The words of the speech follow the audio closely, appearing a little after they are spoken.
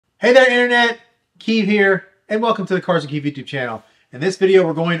Hey there Internet, Keeve here, and welcome to the Cars and Keeve YouTube channel. In this video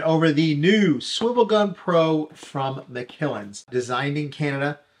we're going over the new Swivel Gun Pro from McKillans. Designed in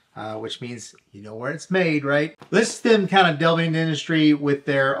Canada, which means you know where it's made, right? This is them kind of delving into the industry with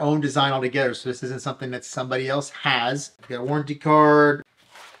their own design altogether, so this isn't something that somebody else has. Got a warranty card.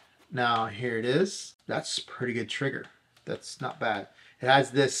 Now here it is. That's a pretty good trigger. That's not bad. It has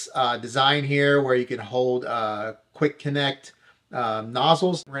this design here where you can hold quick connect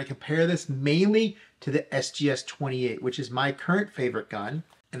nozzles. We're going to compare this mainly to the SGS28, which is my current favorite gun.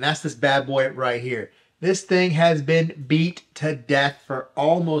 And that's this bad boy right here. This thing has been beat to death for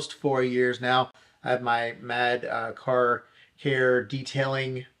almost 4 years now. I have my Mad Car Care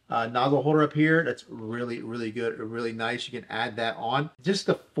detailing nozzle holder up here. That's really good, really nice. You can add that on. Just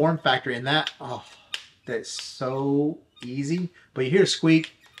the form factor in that, oh, that's so easy. But you hear a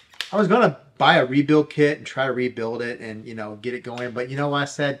squeak. I was gonna buy a rebuild kit and try to rebuild it and, you know, get it going. But you know what I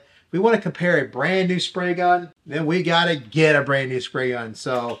said? We want to compare a brand new spray gun, then we gotta get a brand new spray gun.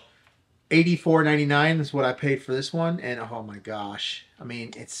 So $84.99 is what I paid for this one. And oh my gosh. I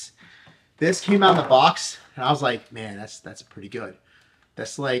mean, this came out of the box and I was like, man, that's pretty good.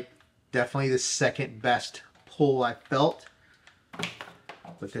 That's like definitely the second best pull I felt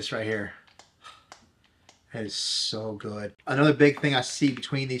with this right here. That is so good. Another big thing I see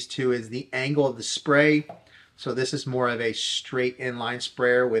between these two is the angle of the spray. So this is more of a straight inline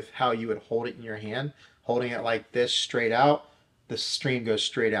sprayer with how you would hold it in your hand. Holding it like this straight out, the stream goes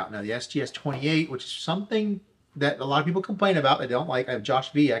straight out. Now the SGS28, which is something that a lot of people complain about, they don't like. I have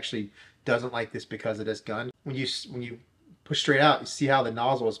Josh V actually doesn't like this because of this gun. When you push straight out, you see how the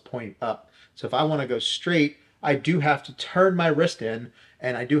nozzle is pointing up. So if I want to go straight, I do have to turn my wrist in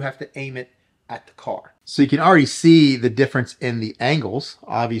and I do have to aim it at the car. So you can already see the difference in the angles.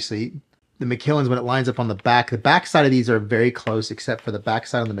 Obviously, the McKillans, when it lines up on the back side of these are very close, except for the back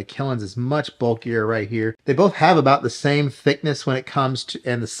side on the McKillans is much bulkier right here. They both have about the same thickness when it comes to,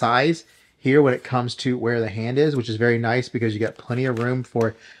 and the size here when it comes to where the hand is, which is very nice because you got plenty of room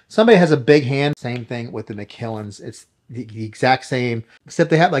for somebody has a big hand. Same thing with the McKillans. It's the exact same, except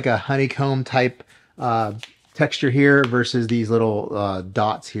they have like a honeycomb type texture here versus these little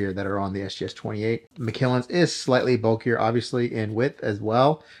dots here that are on the SGS28. McKillans is slightly bulkier, obviously, in width as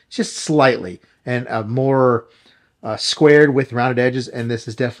well, just slightly, and more squared with rounded edges, and this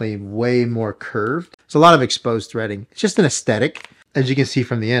is definitely way more curved. It's a lot of exposed threading. It's just an aesthetic. As you can see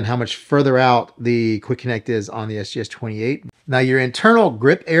from the end, how much further out the quick connect is on the SGS28. Now your internal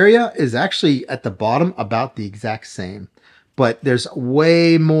grip area is actually at the bottom about the exact same, but there's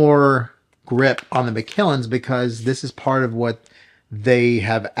way more grip on the McKillans because this is part of what they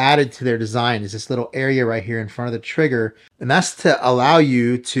have added to their design is this little area right here in front of the trigger. And that's to allow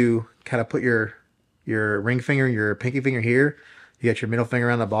you to kind of put your ring finger, your pinky finger here. You got your middle finger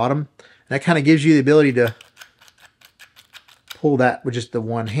on the bottom. And that kind of gives you the ability to pull that with just the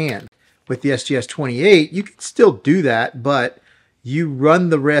one hand. With the SGS28, you can still do that, but you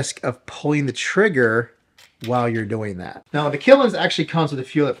run the risk of pulling the trigger while you're doing that. Now the McKillans actually comes with a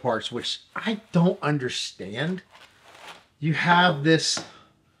few other parts, which I don't understand. You have this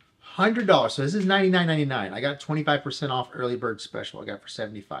 $100, so this is $99.99. I got 25% off early bird special. I got for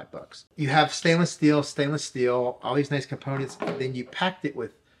 75 bucks. You have stainless steel, all these nice components, and then you packed it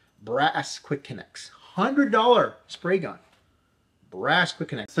with brass quick connects. $100 spray gun, brass quick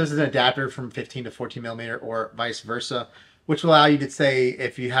connects. So this is an adapter from 15 to 14 millimeter or vice versa, which will allow you to say,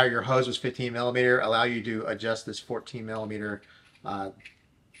 if you have your hose was 15 millimeter, allow you to adjust this 14 millimeter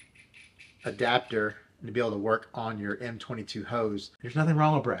adapter to be able to work on your M22 hose. There's nothing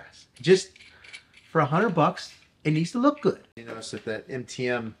wrong with brass. Just for $100, it needs to look good. You notice that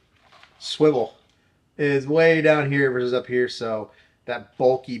MTM swivel is way down here versus up here, so that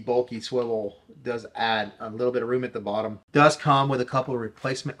bulky swivel does add a little bit of room at the bottom. Does come with a couple of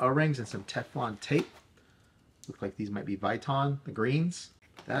replacement O-rings and some Teflon tape. Look like these might be Viton, the greens.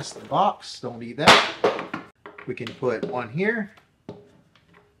 That's the box, don't need that. We can put one here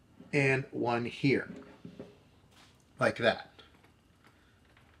and one here, like that.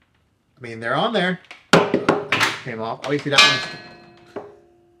 I mean, they're on there. Came off.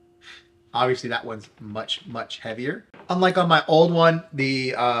 Obviously that one's much heavier. Unlike on my old one,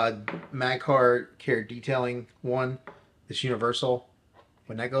 the Mad Car Care detailing one, this universal,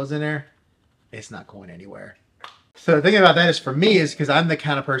 when that goes in there, it's not going anywhere. So the thing about that is, for me, is because I'm the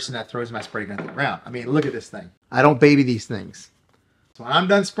kind of person that throws my spray gun to the ground. I mean, look at this thing. I don't baby these things. So when I'm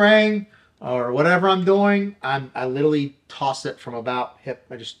done spraying or whatever I'm doing, I literally toss it from about hip.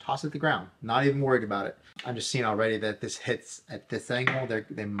 I just toss it to the ground. Not even worried about it. I'm just seeing already that this hits at this angle.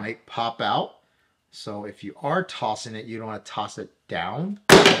 They might pop out. So if you are tossing it, you don't want to toss it down.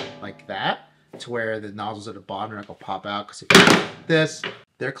 like that, to where the nozzles at the bottom are not gonna pop out. Because if you do this,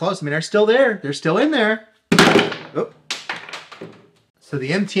 they're close. I mean, they're still there. They're still in there. Oh. So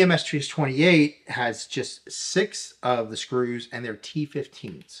the MTM SGS28 has just 6 of the screws, and they're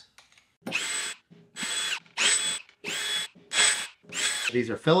T15s. These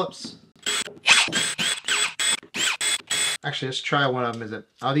are Phillips. Actually, let's try one of them.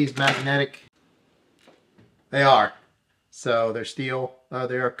 Are these magnetic? They are. So they're steel.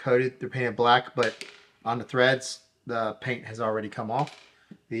 They are coated. They're painted black, but on the threads, the paint has already come off.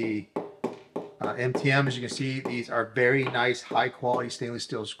 The MTM, as you can see, these are very nice, high quality stainless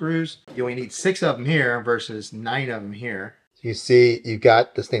steel screws. You only need 6 of them here versus 9 of them here. So you see, you've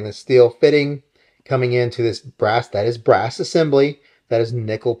got the stainless steel fitting coming into this brass. That is brass assembly. That is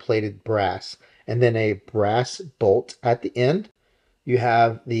nickel plated brass. And then a brass bolt at the end. You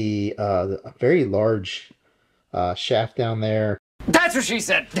have the very large shaft down there. That's what she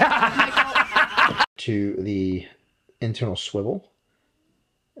said. To the internal swivel.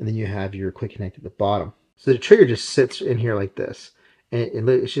 And then you have your quick connect at the bottom. So the trigger just sits in here like this. And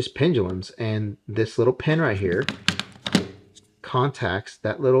it's just pendulums. And this little pin right here contacts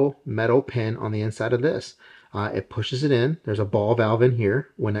that little metal pin on the inside of this. It pushes it in. There's a ball valve in here.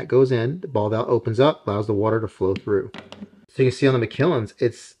 When that goes in, the ball valve opens up, allows the water to flow through. So you can see on the McKillans,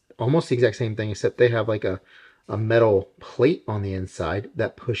 it's almost the exact same thing, except they have like a metal plate on the inside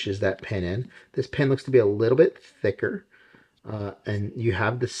that pushes that pin in. This pin looks to be a little bit thicker. And you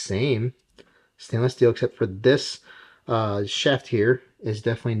have the same stainless steel, except for this shaft here is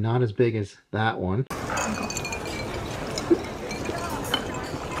definitely not as big as that one.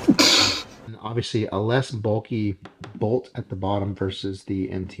 And obviously a less bulky bolt at the bottom versus the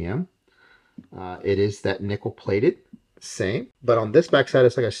MTM. It is that nickel plated, same. But on this backside,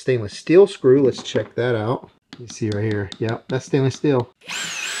 it's like a stainless steel screw. Let's check that out. You see right here. Yep, that's stainless steel.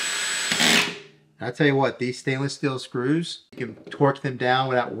 I tell you what, these stainless steel screws, you can torque them down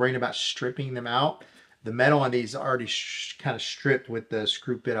without worrying about stripping them out. The metal on these are already kind of stripped with the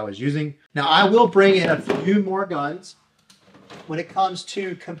screw bit I was using. Now I will bring in a few more guns when it comes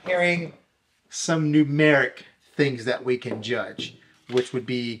to comparing some numeric things that we can judge, which would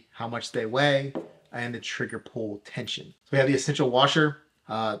be how much they weigh and the trigger pull tension. So we have the Essential Washer,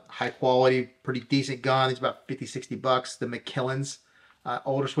 high quality, pretty decent gun. It's about 50, 60 bucks. The McKillans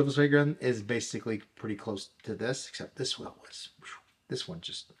older swivel trigger gun is basically pretty close to this, except this one was, this one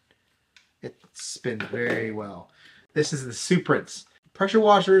just, it spins very well. This is the Suprents. Pressure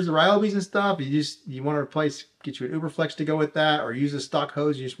washers, the Ryobis and stuff, you want to replace, get you an Uberflex to go with that, or use a stock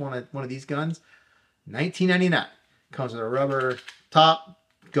hose, you just want one of these guns. $19.99. Comes with a rubber top,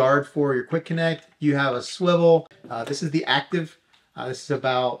 guard for your quick connect. You have a swivel. This is the active. This is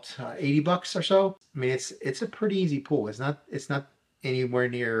about 80 bucks or so. I mean, it's a pretty easy pull. It's not anywhere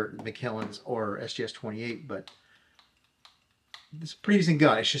near McKillans or SGS28, but it's a pretty decent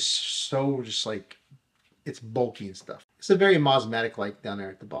gun. It's just so like, it's bulky and stuff. It's a very Mosmatic like down there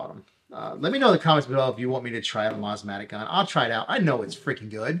at the bottom. Let me know in the comments below if you want me to try out a Mosmatic gun. I'll try it out. I know it's freaking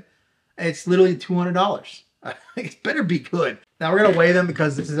good. It's literally $200. It better be good. Now we're gonna weigh them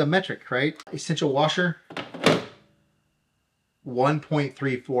because this is a metric, right? Essential Washer,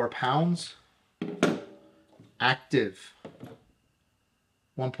 1.34 pounds. Active,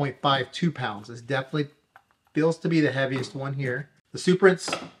 1.52 pounds. This definitely feels to be the heaviest one here. The Suprents,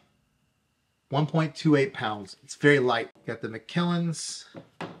 1.28 pounds. It's very light. You got the McKillans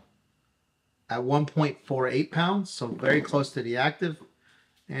at 1.48 pounds, so very close to the active.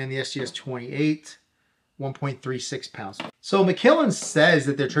 And the SGS28, 1.36 pounds. So McKillans says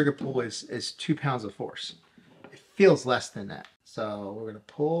that their trigger pull is 2 pounds of force. It feels less than that. So we're gonna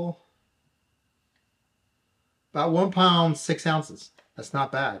pull about 1 pound, 6 ounces. That's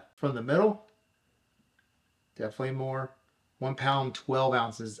not bad. From the middle, definitely more. 1 pound, 12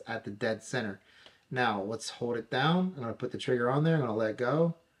 ounces at the dead center. Now let's hold it down. I'm gonna put the trigger on there. I'm gonna let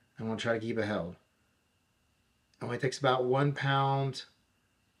go. I'm gonna try to keep it held. It only takes about 1 pound,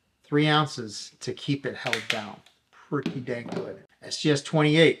 3 ounces to keep it held down. Pretty dang good.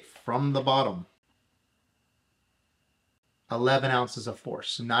 SGS28 from the bottom. 11 ounces of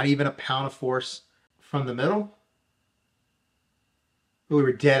force. So not even a pound of force from the middle. We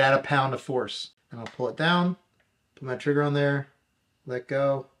were dead at a pound of force. And I'll pull it down, put my trigger on there, let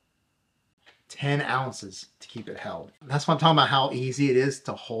go. 10 ounces to keep it held. And that's what I'm talking about, how easy it is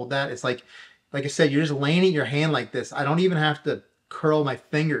to hold that. It's like I said, you're just laying it in your hand like this. I don't even have to curl my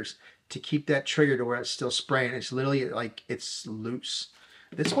fingers to keep that trigger to where it's still spraying. It's literally like it's loose.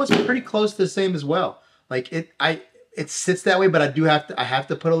 This one's pretty close to the same as well. Like it sits that way, but I have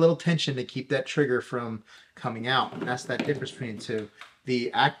to put a little tension to keep that trigger from coming out. And that's that difference between the two.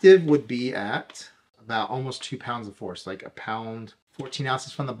 The active would be at about almost 2 pounds of force, like a pound, 14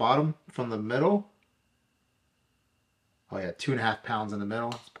 ounces from the bottom, from the middle. Oh yeah, 2.5 pounds in the middle.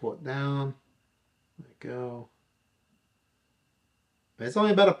 Let's pull it down. Let it go. But it's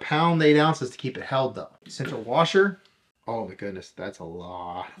only about a pound, 8 ounces to keep it held though. Central washer. Oh my goodness, that's a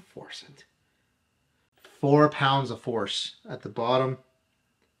lot of force. 4 pounds of force at the bottom.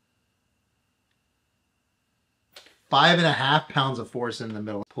 5.5 pounds of force in the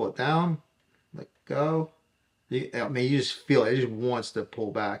middle. Pull it down, let go. I mean, you just feel it. It just wants to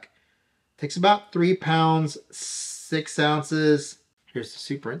pull back. Takes about 3 pounds, 6 ounces. Here's the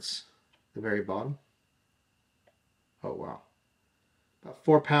superance, the very bottom. Oh, wow. About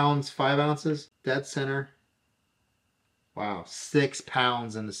 4 pounds, 5 ounces. Dead center. Wow, 6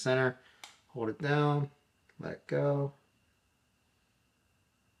 pounds in the center. Hold it down, let go.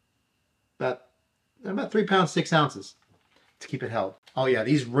 About 3 pounds, 6 ounces to keep it held. Oh yeah,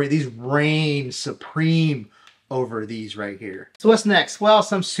 these reign supreme over these right here. So what's next? Well,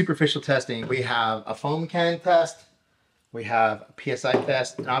 some superficial testing. We have a foam can test. We have a PSI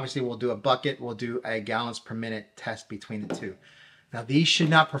test. And obviously we'll do a bucket. We'll do a gallons per minute test between the two. Now these should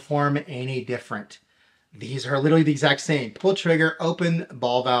not perform any different. These are literally the exact same. Pull trigger, open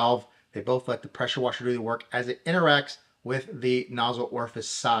ball valve. They both let the pressure washer do the work as it interacts with the nozzle orifice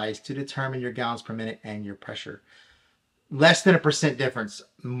size to determine your gallons per minute and your pressure. Less than 1% difference,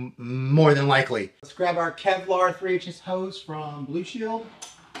 more than likely. Let's grab our Kevlar 3/8 hose from Blue Shield.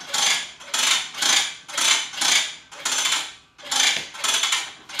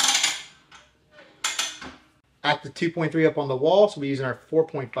 At the 2.3 up on the wall, so we're using our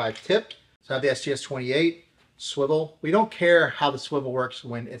 4.5 tip. So I have the SGS28 swivel. We don't care how the swivel works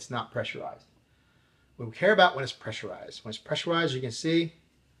when it's not pressurized. We care about when it's pressurized. When it's pressurized, you can see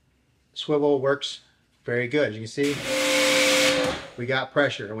swivel works very good. As you can see, we got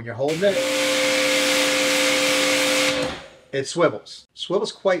pressure. And when you're holding it, it swivels.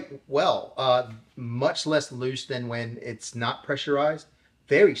 Swivels quite well. Much less loose than when it's not pressurized.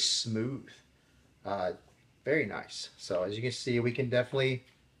 Very smooth. Very nice. So as you can see, we can definitely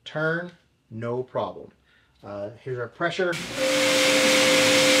turn, no problem. Here's our pressure.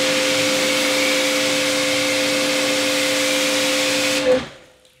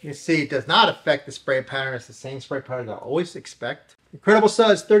 You can see it does not affect the spray pattern. It's the same spray pattern that I always expect. Incredible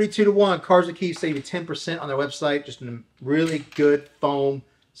Suds, 32-to-1. Cars Are Key, save you 10% on their website. Just a really good foam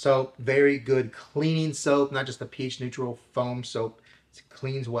soap. Very good cleaning soap. Not just a pH neutral foam soap. It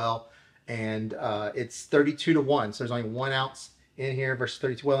cleans well. And it's 32-to-1. So there's only 1 ounce in here versus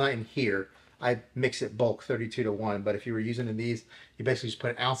 32. Well, not in here. I mix it bulk 32-to-1. But if you were using these, you basically just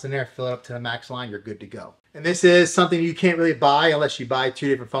put an ounce in there, fill it up to the max line, you're good to go. And this is something you can't really buy unless you buy 2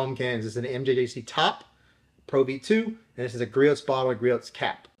 different foam cans. This is an MJJC top, Pro V2, and this is a Griot's bottle, a Griot's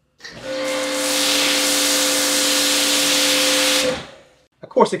cap. Of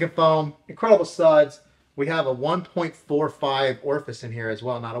course it can foam. Incredible Suds. We have a 1.45 orifice in here as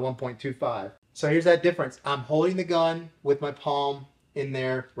well, not a 1.25. So here's that difference. I'm holding the gun with my palm in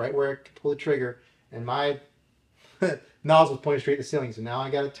there, right where I can pull the trigger, and my nozzle's pointing straight to the ceiling, so now I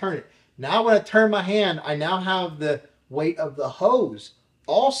got to turn it. Now when I turn my hand, I now have the weight of the hose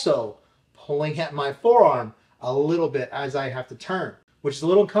also pulling at my forearm a little bit as I have to turn, which is a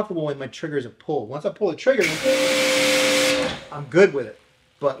little uncomfortable when my triggers are pulled. Once I pull the trigger, I'm good with it.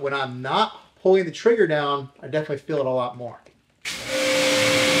 But when I'm not pulling the trigger down, I definitely feel it a lot more.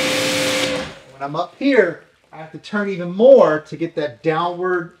 When I'm up here, I have to turn even more to get that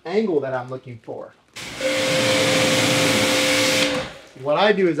downward angle that I'm looking for. What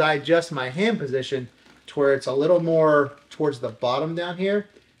I do is I adjust my hand position to where it's a little more towards the bottom down here,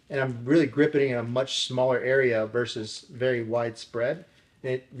 and I'm really gripping in a much smaller area versus very widespread.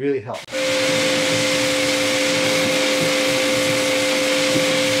 It really helps.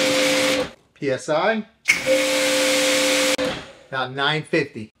 PSI, about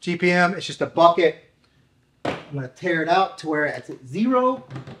 950. GPM, it's just a bucket. I'm going to tear it out to where it's at 0,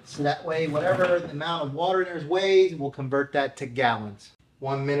 so that way whatever the amount of water there weighs, we'll convert that to gallons.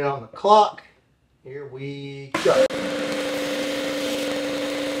 1 minute on the clock. Here we go.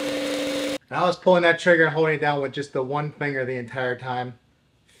 Now I was pulling that trigger and holding it down with just the one finger the entire time.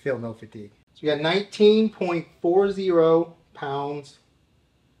 Feel no fatigue. So we got 19.40 pounds.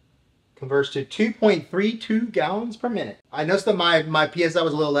 Converts to 2.32 gallons per minute. I noticed that my PSI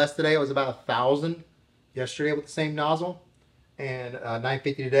was a little less today. It was about 1,000 yesterday with the same nozzle, and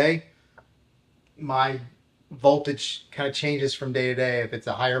 950 today. My voltage kind of changes from day to day. If it's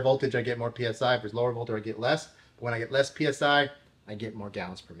a higher voltage, I get more PSI. If it's lower voltage, I get less. But when I get less PSI, I get more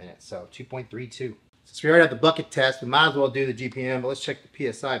gallons per minute. So 2.32. Since we already have the bucket test, we might as well do the GPM, but let's check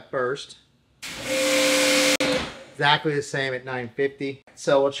the PSI first. Exactly the same at 950.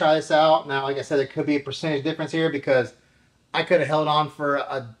 So we'll try this out. Now, like I said, there could be a percentage difference here because I could have held on for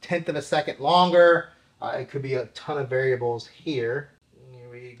a 1/10 of a second longer. It could be a ton of variables here. Here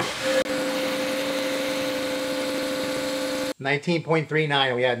we go.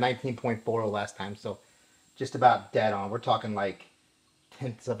 19.39. We had 19.40 last time, so just about dead on. We're talking like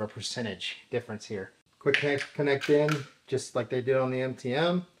 1/10 of a percentage difference here. Quick connect in, just like they did on the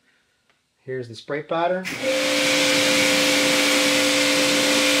MTM. Here's the spray pattern.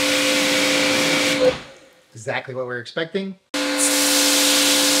 Exactly what we're expecting.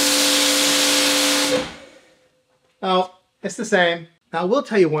 Oh, it's the same. Now, I will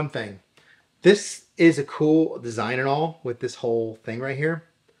tell you one thing. This is a cool design and all with this whole thing right here.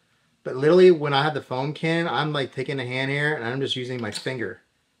 But literally, when I have the foam can, I'm like taking a hand here and I'm just using my finger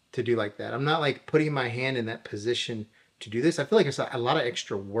to do like that. I'm not like putting my hand in that position to do this. I feel like it's a lot of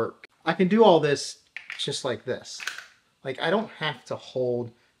extra work. I can do all this just like this. Like, I don't have to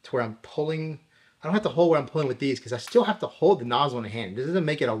hold to where I'm pulling. I don't have to hold where I'm pulling with these because I still have to hold the nozzle in the hand. This doesn't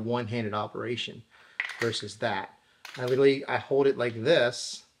make it a one-handed operation versus that. I hold it like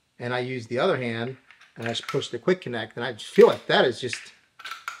this and I use the other hand and I just push the quick connect, and I just feel like that is just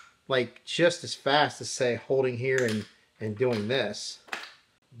as fast as say holding here and doing this.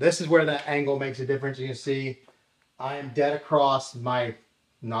 This is where that angle makes a difference. You can see I am dead across. My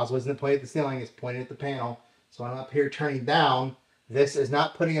nozzle isn't pointed at the ceiling, it's pointed at the panel. So I'm up here turning down. This is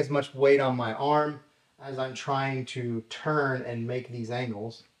not putting as much weight on my arm as I'm trying to turn and make these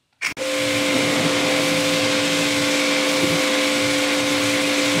angles.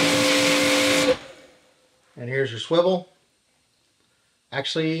 And here's your swivel.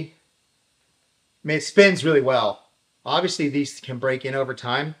 Actually, I mean, it spins really well. Obviously, these can break in over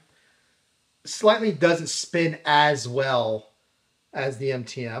time. Slightly doesn't spin as well as the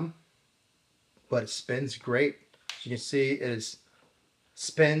MTM, but it spins great. As you can see, it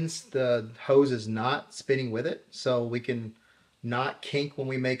spins. The hose is not spinning with it, so we can not kink when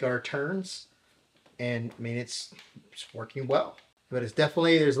we make our turns. And I mean, it's working well. But it's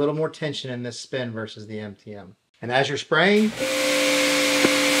definitely, there's a little more tension in this spin versus the MTM. And as you're spraying,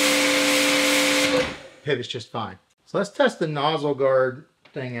 pivots just fine. So let's test the nozzle guard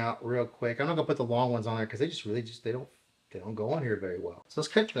thing out real quick. I'm not gonna put the long ones on there because they don't go on here very well. So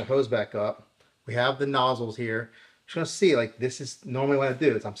let's catch the hose back up. We have the nozzles here. Just gonna see, like, this is normally what I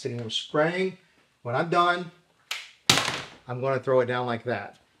do is I'm sitting there spraying. When I'm done, I'm gonna throw it down like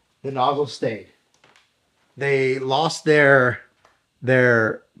that. The nozzle stayed. They lost their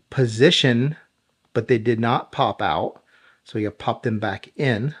position, but they did not pop out. So you pop them back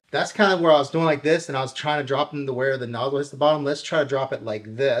in. That's kind of where I was doing like this, and I was trying to drop them to where the nozzle hits the bottom. Let's try to drop it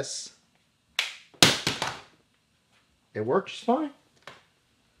like this. It worked just fine.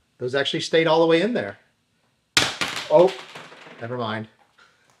 Those actually stayed all the way in there. Oh, never mind.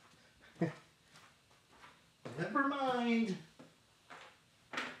 Never mind.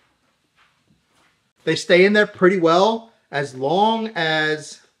 They stay in there pretty well as long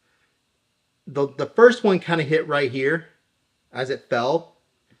as the first one kind of hit right here as it fell.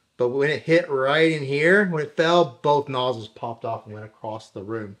 But when it hit right in here, when it fell, both nozzles popped off and went across the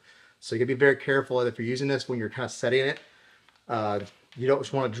room. So you gotta be very careful if you're using this when you're kind of setting it. You don't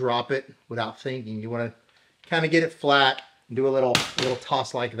just want to drop it without thinking. You want to kind of get it flat and do a little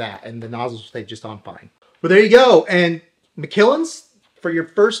toss like that, and the nozzles stay just on fine. But there you go. And McKillans, for your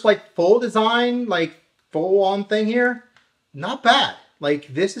first like full design, like full on thing here, not bad.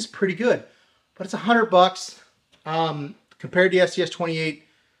 Like, this is pretty good, but it's $100. Compared to the SGS28,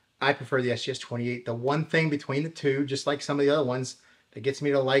 I prefer the SGS28. The one thing between the two, just like some of the other ones, that gets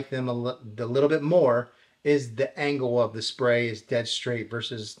me to like them a little bit more is the angle of the spray is dead straight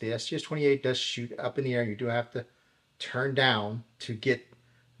versus the SGS28 does shoot up in the air. You do have to turn down to get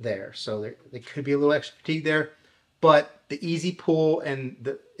there. So there could be a little extra fatigue there, but the easy pull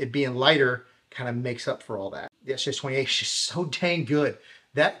and it being lighter kind of makes up for all that. The SGS28 is just so dang good.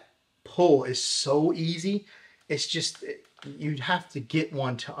 That pull is so easy. It's just, you'd have to get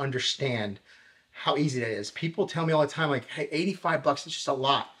one to understand how easy that is. People tell me all the time, like, hey, 85 bucks is just a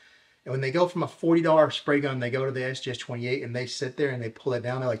lot. And when they go from a $40 spray gun, they go to the SGS28 and they sit there and they pull it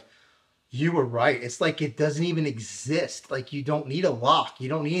down. They're like, you were right. It's like it doesn't even exist. Like, you don't need a lock. You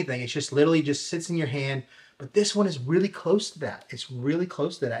don't need anything. It's just literally just sits in your hand. But this one is really close to that. It's really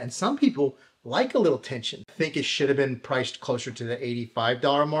close to that. And some people like a little tension. I think it should have been priced closer to the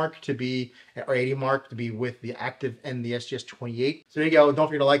 $85 mark to be, or 80 mark to be with the active and the SGS28. So there you go. Don't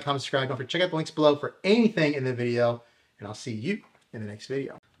forget to like, comment, subscribe. Don't forget to check out the links below for anything in the video. And I'll see you in the next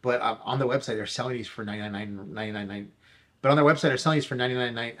video. but on the website they're selling these for $99.99. But on their website they're selling these for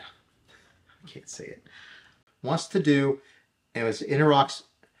 $99.99. I can't say it. Wants to do, and it interlocks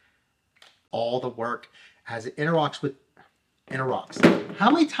all the work as it interlocks with interlocks. How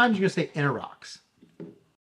many times are you gonna say interlocks?